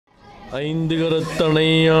ஐந்து கரத்தனை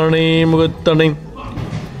யானை முகத்தனை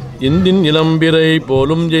இந்தின் இளம்பிரை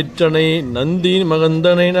போலும் ஜெற்றனை நந்தின்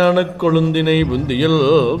மகந்தனை நானக் கொழுந்தினை புந்தியில்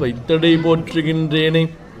வைத்தடை போற்றுகின்றேனே.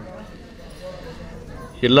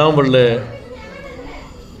 எல்லாம் வல்ல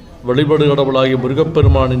வழிபாடு கடவுளாகிய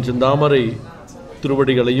முருகப்பெருமானின் செந்தாமரை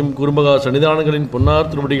திருவடிகளையும் குருமகா சன்னிதானங்களின்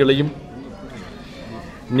பொன்னார் திருவடிகளையும்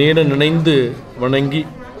நேர நினைந்து வணங்கி,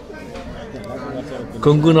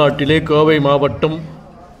 கொங்கு நாட்டிலே கோவை மாவட்டம்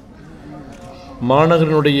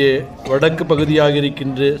மாநகரனுடைய வடக்கு பகுதியாக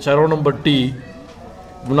இருக்கின்ற சரவணம்பட்டி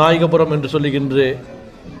விநாயகபுரம் என்று சொல்லுகின்ற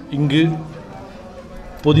இங்கு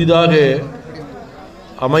புதிதாக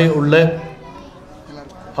அமையுள்ள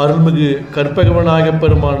அருள்மிகு கற்பக விநாயகப்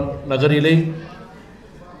பெருமான் நகரிலே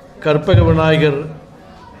கற்பக விநாயகர்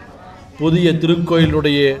புதிய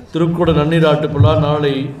திருக்கோயிலுடைய திருக்கூட நன்னீராட்டு விழா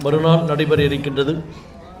நாளை மறுநாள் நடைபெற இருக்கின்றது.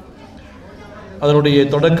 அதனுடைய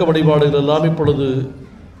தொடக்க வழிபாடுகள் எல்லாம் இப்பொழுது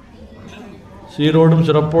சீரோடும்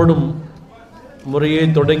சிறப்போடும் முறையே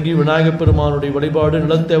தொடங்கி விநாயகப் பெருமானுடைய வழிபாடு,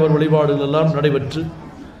 நிலத்தேவர் வழிபாடுகள் எல்லாம் நடைபெற்று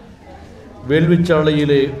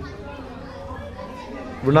வேள்விச்சாலையிலே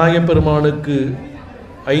விநாயகப் பெருமானுக்கு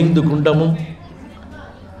 5 குண்டமும்,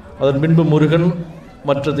 அதன் பின்பு முருகன்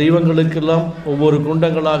மற்ற தெய்வங்களுக்கெல்லாம் ஒவ்வொரு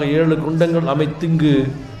குண்டங்களாக 7 குண்டங்கள் அமைத்து இங்கு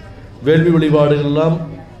வேள்வி வழிபாடுகள் எல்லாம்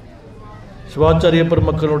சிவாச்சாரிய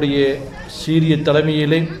பெருமக்களுடைய சீரிய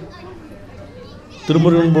தலைமையிலே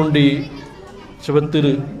திருமுருகன்பூண்டி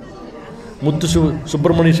சிவத்திரு முத்து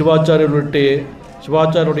சுப்பிரமணிய சிவாச்சாரியர் உள்ளிட்ட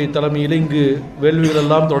சிவாச்சாரியருடைய தலைமையில் இங்கு வேள்விகள்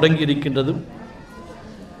எல்லாம் தொடங்கி இருக்கின்றது.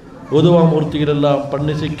 உதவாமூர்த்திகள் எல்லாம்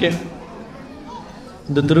பன்னிசைக்க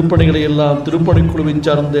இந்த திருப்பணிகளை எல்லாம் திருப்பணிக்குழுவை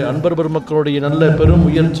சார்ந்த அன்பர் பெருமக்களுடைய நல்ல பெரும்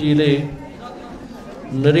முயற்சியிலே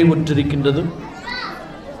நிறைவுற்றிருக்கின்றது.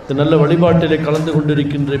 இந்த நல்ல வழிபாட்டிலே கலந்து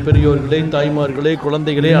கொண்டிருக்கின்ற பெரியோர்களே, தாய்மார்களே,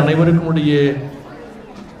 குழந்தைகளே அனைவருக்கும்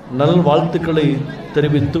நல் வாழ்த்துக்களை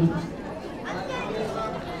தெரிவித்தும்,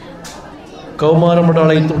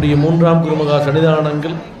 கௌமாரமடாலயத்தினுடைய 3ஆம் குருமகா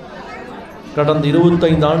சன்னிதானங்கள் கடந்த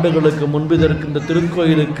 25 ஆண்டுகளுக்கு முன்பு இதற்கின்ற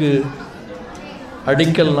திருக்கோயிலுக்கு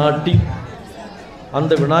அடிக்கல் நாட்டி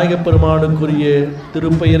அந்த விநாயகப் பெருமானுக்குரிய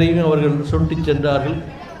திருப்பெயரையும் அவர்கள் சுட்டி சென்றார்கள்.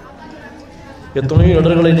 எத்தனையோ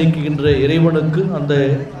இடர்களை நீக்குகின்ற இறைவனுக்கு அந்த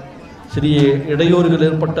சிறிய இடையூறுகள்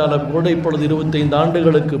ஏற்பட்டாலும் கூட இப்பொழுது 25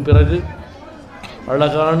 ஆண்டுகளுக்கு பிறகு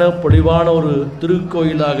அழகான பொலிவான ஒரு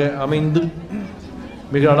திருக்கோயிலாக அமைந்து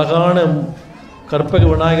மிக அழகான கற்பக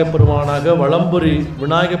விநாயகப் பெருமானாக வலம்புரி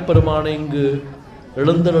விநாயகப் பெருமானை இங்கு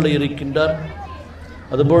எழுந்தருளி இருக்கின்றார்.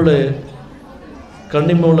 அதுபோல்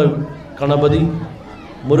கன்னிமூல கணபதி,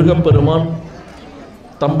 முருகப்பெருமான்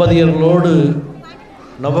தம்பதியர்களோடு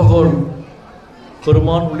நவகோள்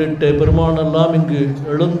பெருமான் உள்ளிட்ட பெருமானெல்லாம் இங்கு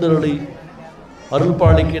எழுந்தருளி அருள்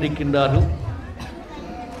பாலிக்க இருக்கின்றார்கள்.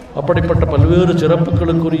 அப்படிப்பட்ட பல்வேறு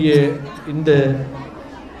சிறப்புகளுக்குரிய இந்த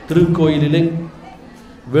திருக்கோயிலிலே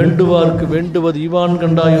வேண்டுவார்க்கு வேண்டுவது ஈவான்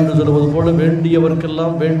கண்டா என்று சொல்வது போல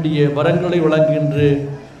வேண்டியவர்க்கெல்லாம் வேண்டிய வரங்களை வழங்குகின்ற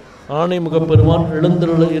ஆணைமுகப் பெருமான்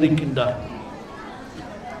எழுந்தருள இருக்கின்றார்.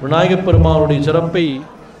 விநாயகப் பெருமானுடைய சிறப்பை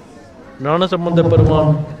ஞானசம்பந்த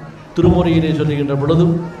பெருமான் திருமுறையிலே சொல்லுகின்ற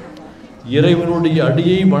பொழுதும், இறைவனுடைய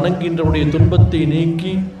அடியை வணங்குகின்றவனுடைய துன்பத்தை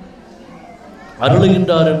நீக்கி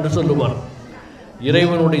அருளுகின்றார் என்று சொல்லுவார்.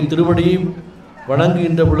 இறைவனுடைய திருவடியை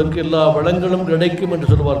வணங்குகின்றவர்களுக்கு எல்லா வளங்களும் கிடைக்கும் என்று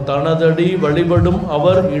சொல்லுவார். தனதடி வழிபடும்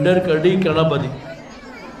அவர் இடர்கடி கணபதி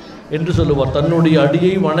என்று சொல்லுவார். தன்னுடைய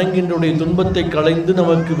அடியை வணங்கின்றவுடைய துன்பத்தை களைந்து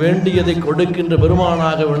நமக்கு வேண்டியதை கொடுக்கின்ற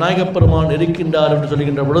பெருமானாக விநாயகப் பெருமான் இருக்கின்றார் என்று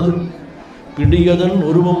சொல்கின்ற பொழுது, பிடியதன்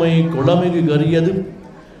உருவமை குளமிகு கரியது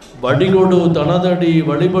வடிகொடு தனதடி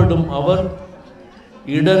வழிபடும் அவர்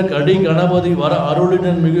இடர்கடி கணபதி வர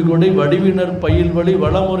அருளினர் மிகு கொடை வடிவினர் பயில் வழி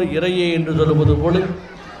வளமுறை இறையே என்று சொல்லுவது போல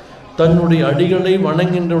தன்னுடைய அடிகளை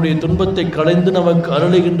வணங்கின்றவுடைய துன்பத்தை களைந்து நமக்கு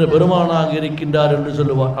அருளுகின்ற பெருமானாக இருக்கின்றார் என்று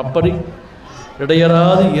சொல்லுவார். அப்படி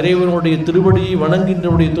இடையராது இறைவனுடைய திருவடியை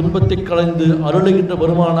வணங்கின்றவுடைய துன்பத்தை களைந்து அருளுகின்ற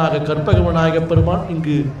பெருமானாக கற்பக விநாயகப் பெருமான்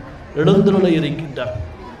இங்கு எழுந்தருள இருக்கின்றார்.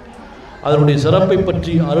 அதனுடைய சிறப்பை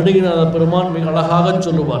பற்றி அருளுகின்ற பெருமான் மிக அழகாக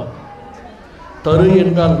சொல்லுவார். தரு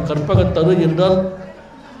என்றால் கற்பகத்தரு என்றால்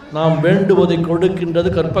நாம் வேண்டுவதை கொடுக்கின்றது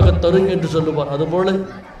கற்பகத்தரு என்று சொல்லுவார். அதுபோல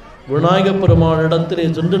விநாயகப் பெருமானிடத்திலே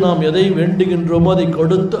சென்று நாம் எதை வேண்டுகின்றோமோ அதை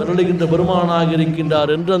கொடுத்து அருளுகின்ற பெருமானாக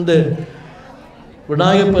இருக்கின்றார் என்று அந்த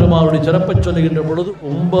விநாயகப் பெருமானுடைய சிறப்பை சொல்லுகின்ற பொழுது,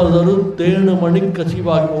 ஒம்பர் தரு தேனுமணி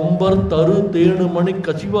கசிவாகி, ஒம்பர் தரு தேனுமணி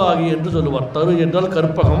கசிவாகி என்று சொல்லுவார். தரு என்றால்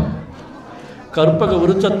கற்பகம். கற்பக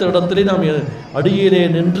விருட்சத்திடத்திலே நாம் அடியிலே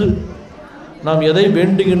நின்று நாம் எதை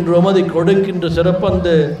வேண்டுகின்றோமோ அதை கொடுக்கின்ற சிறப்பு அந்த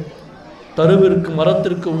தருவிற்கு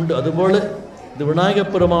மரத்திற்கு உண்டு. அதுபோல இந்த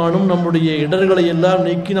விநாயகப் பெருமானும் நம்முடைய இடர்களை எல்லாம்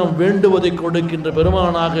நீக்கி நாம் வேண்டுவதை கொடுக்கின்ற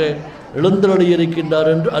பெருமானாக எழுந்தருளி இருக்கின்றார்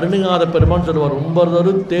என்று அருணிநாத பெருமான் சொல்வார்.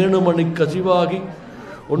 ஒன்பதரு தேனுமணி கசிவாகி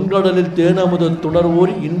ஒன்கடலில் தேனமுத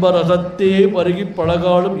துணர்வோர் இன்பரசத்தே பருகி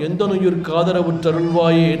பழகாலும் எந்தனுயிர்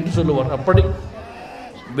காதரவுற்றருள்வாயே என்று சொல்லுவார். அப்படி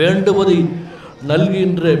வேண்டுவதை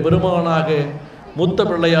நல்கின்ற பெருமானாக மூத்த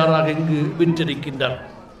பிள்ளையாராக இங்கு விற்றிருக்கின்றார்.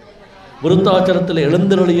 விருத்தாச்சலத்தில்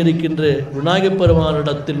எழுந்தருளி இருக்கின்ற விநாயகப்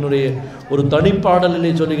பெருமானிடத்தினுடைய ஒரு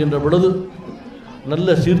தனிப்பாடலிலே சொல்லுகின்ற பொழுது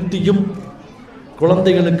நல்ல சீர்த்தியும்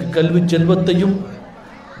குழந்தைகளுக்கு கல்வி செல்வத்தையும்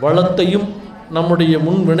வளத்தையும் நம்முடைய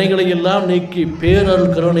முன் வினைகளை எல்லாம் நீக்கி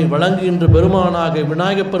பேரருள் கருணை வழங்குகின்ற பெருமானாக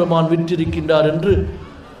விநாயகப் பெருமான் விற்றிருக்கின்றார் என்று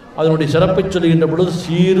அதனுடைய சிறப்பை சொல்லுகின்ற பொழுது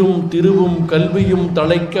சீரும் திருவும் கல்வியும்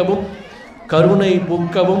தழைக்கவும் கருணை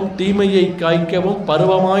பூக்கவும் தீமையை காய்க்கவும்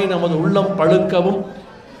பருவமாய் நமது உள்ளம் பழுக்கவும்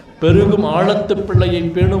பெருகும் ஆழத்து பிள்ளையை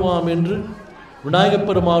பேணுவாம் என்று விநாயகப்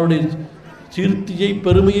பெருமானுடைய சீர்த்தியை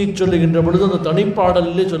பெருமையை சொல்லுகின்ற பொழுது அந்த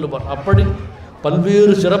தனிப்பாடலிலே சொல்லுவார். அப்படி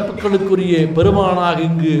பல்வேறு சிறப்புகளுக்குரிய பெருமானாக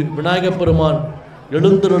இங்கு விநாயகப் பெருமான்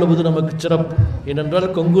எழுந்தருளுவது நமக்கு சிறப்பு. ஏனென்றால்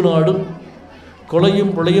கொங்கு நாடும்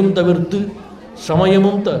கொலையும் பிழையும் தவிர்த்து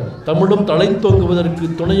சமயமும் தமிழும் தலைத்தோங்குவதற்கு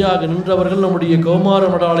துணையாக நின்றவர்கள் நம்முடைய கௌமார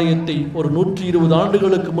மடாலயத்தை ஒரு 120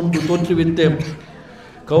 ஆண்டுகளுக்கு முன்பு தோற்றுவித்த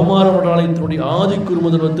கௌமார மடாலயத்தினுடைய ஆதி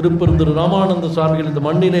குருமுதல்வர் திருப்பெருந்துறை ராமானந்த சுவாமிகள் இந்த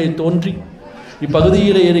மண்ணிலே தோன்றி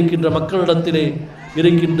இப்பகுதியிலே இருக்கின்ற மக்களிடத்திலே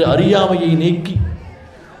இருக்கின்ற அறியாமையை நீக்கி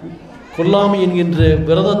கொல்லாமை என்கின்ற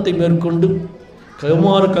விரதத்தை மேற்கொண்டு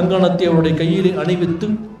கௌமார கங்கணத்தை அவருடைய கையில் அணிவித்து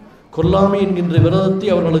கொல்லாமை என்கின்ற விரதத்தை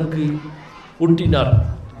அவர்களுக்கு ஊட்டினார்.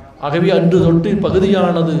 ஆகவே அன்று தொட்டு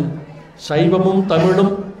பகுதியானது சைவமும்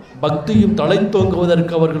தமிழும் பக்தியும்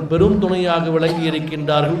தலைத்தோங்குவதற்கு அவர்கள் பெரும் துணையாக விளங்கி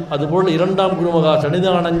இருக்கின்றார்கள். அதுபோல் 2ஆம் குருமகா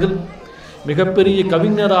சன்னிதானங்கள் மிகப்பெரிய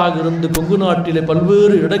கவிஞராக இருந்து கொங்கு நாட்டிலே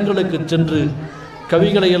பல்வேறு இடங்களுக்கு சென்று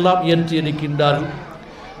கவிகளை எல்லாம் இயற்றியிருக்கின்றார்கள்.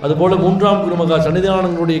 அதுபோல 3ஆம் குருமகா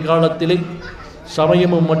சன்னிதானங்களுடைய காலத்திலே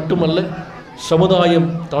சமயமும் மட்டுமல்ல சமுதாயம்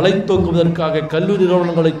தலைத்தோங்குவதற்காக கல்லூரி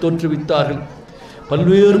நிறுவனங்களை தோற்றுவித்தார்கள்.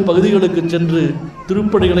 பல்வேறு பகுதிகளுக்கு சென்று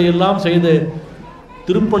திருப்பணிகளை எல்லாம் செய்த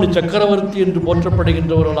திருப்பணி சக்கரவர்த்தி என்று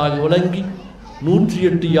போற்றப்படுகின்றவர்களாக விளங்கி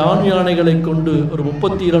 108 யானைகளை கொண்டு ஒரு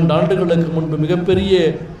 32 ஆண்டுகளுக்கு முன்பு மிகப்பெரிய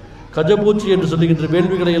கஜபூச்சி என்று சொல்லுகின்ற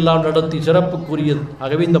வேள்விகளை எல்லாம் நடத்தி சிறப்புக்குரியது.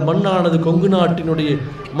 ஆகவே இந்த மண்ணானது கொங்கு நாட்டினுடைய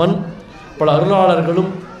மண். பல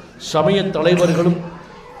அருளாளர்களும் சமய தலைவர்களும்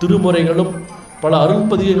திருமுறைகளும் பல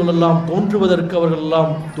அருள்பதிகங்கள் எல்லாம் தோன்றுவதற்கு அவர்கள்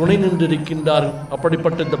எல்லாம் துணை நின்றிருக்கின்றார்கள்.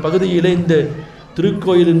 அப்படிப்பட்ட இந்த பகுதியிலே இந்த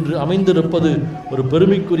திருக்கோயில் இன்று அமைந்திருப்பது ஒரு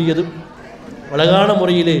பெருமைக்குரியது. அழகான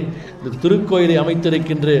முறையிலே இந்த திருக்கோயிலை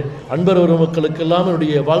அமைத்திருக்கின்ற அன்பர் மக்களுக்கெல்லாம்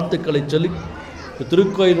என்னுடைய வாழ்த்துக்களை சொல்லி இந்த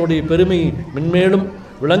திருக்கோயிலுடைய பெருமை மென்மேலும்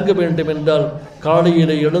விளங்க வேண்டும் என்றால்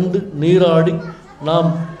காலையிலே எழுந்து நீராடி நாம்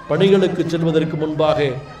பணிகளுக்கு செல்வதற்கு முன்பாக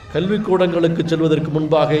கல்விக்கூடங்களுக்கு செல்வதற்கு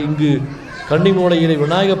முன்பாக இங்கு கன்னிமூலையிலே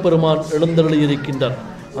விநாயகப் பெருமான் எழுந்தருளி இருக்கின்றார்.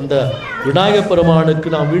 அந்த விநாயகப் பெருமானுக்கு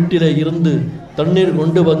நாம் வீட்டிலே இருந்து தண்ணீர்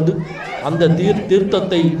கொண்டு வந்து அந்த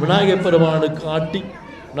தீர்த்தத்தை விநாயகப் பெருமானுக்கு ஆட்டி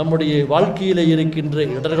நம்முடைய வாழ்க்கையிலே இருக்கின்ற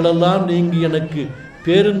இடர்களெல்லாம் நீங்கி எனக்கு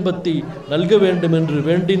பேரின்பத்தை நல்க வேண்டும் என்று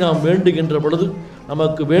வேண்டி நாம் வேண்டுகின்ற பொழுது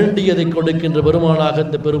நமக்கு வேண்டியதை கொடுக்கின்ற பெருமானாக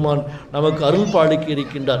இந்த பெருமான் நமக்கு அருள் பாலிக்க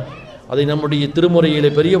இருக்கின்றார். அதை நம்முடைய திருமுறையிலே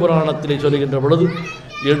பெரிய புராணத்திலே சொல்லுகின்ற பொழுது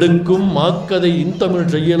எடுக்கும் மாக்கதை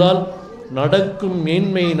இன்தமிழ் செய்யலால் நடக்கும்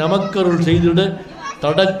மேன்மை நமக்கருள் செய்திட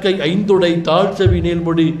தடக்கை 5 தாழ்செவி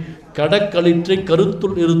நீள்மொழி கடக்களிற்றை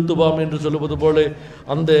கருத்துள் இருத்துவாம் என்று சொல்லுவது போல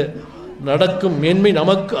அந்த நடக்கும் மேன்மை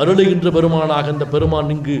நமக்கு அருளுகின்ற பெருமானாக இந்த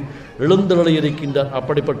பெருமான் இங்கு எழுந்தருளி இருக்கின்றார்.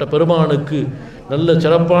 அப்படிப்பட்ட பெருமானுக்கு நல்ல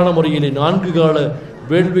சிறப்பான முறையிலே 4 கால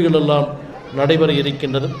வேள்விகள் எல்லாம் நடைபெற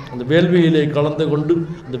இருக்கின்றது. அந்த வேள்வியிலே கலந்து கொண்டு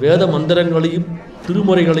அந்த வேத மந்திரங்களையும்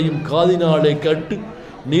திருமுறைகளையும் காதினாலே கேட்டு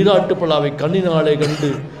நீராட்டு பலாவை கண்ணினாலே கண்டு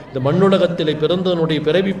இந்த மண்ணுலகத்திலே பிறந்தவனுடைய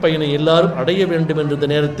பிறவி பயனை எல்லாரும் அடைய வேண்டும் என்ற இந்த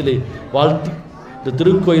நேரத்திலே வாழ்த்தி இந்த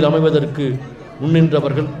திருக்கோயில் அமைவதற்கு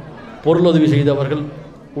முன்னின்றவர்கள், பொருளுதவி செய்தவர்கள்,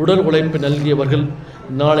 உடல் உழைப்பு நல்கியவர்கள்,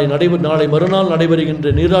 நாளை மறுநாள்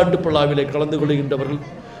நடைபெறுகின்ற நீராட்டு பலாவிலே கலந்து கொள்கின்றவர்கள்,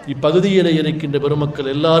 இப்பகுதியிலே இருக்கின்ற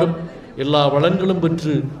பெருமக்கள் எல்லாரும் எல்லா வளங்களும்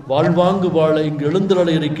பெற்று வாழ்வாங்கு வாழ இங்கு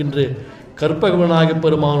எழுந்தருளி இருக்கின்ற கற்பக விநாயகப்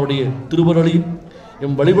பெருமானுடைய திருவருளையும்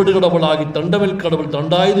எம் வழிபடு கடவுளாகி தண்டமில் கடவுள்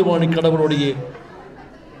தண்டாயுதபாணி கடவுளுடைய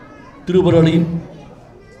திருவருளையும்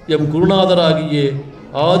எம் குருநாதராகிய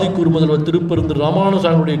ஆதி குருமுதல்வர் திருப்பெருந்துறை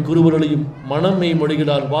ராமானுஜாவுடைய குருவருளையும் மனமே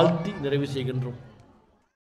மொழிகளால் வாழ்த்தி நிறைவு செய்கின்றோம்.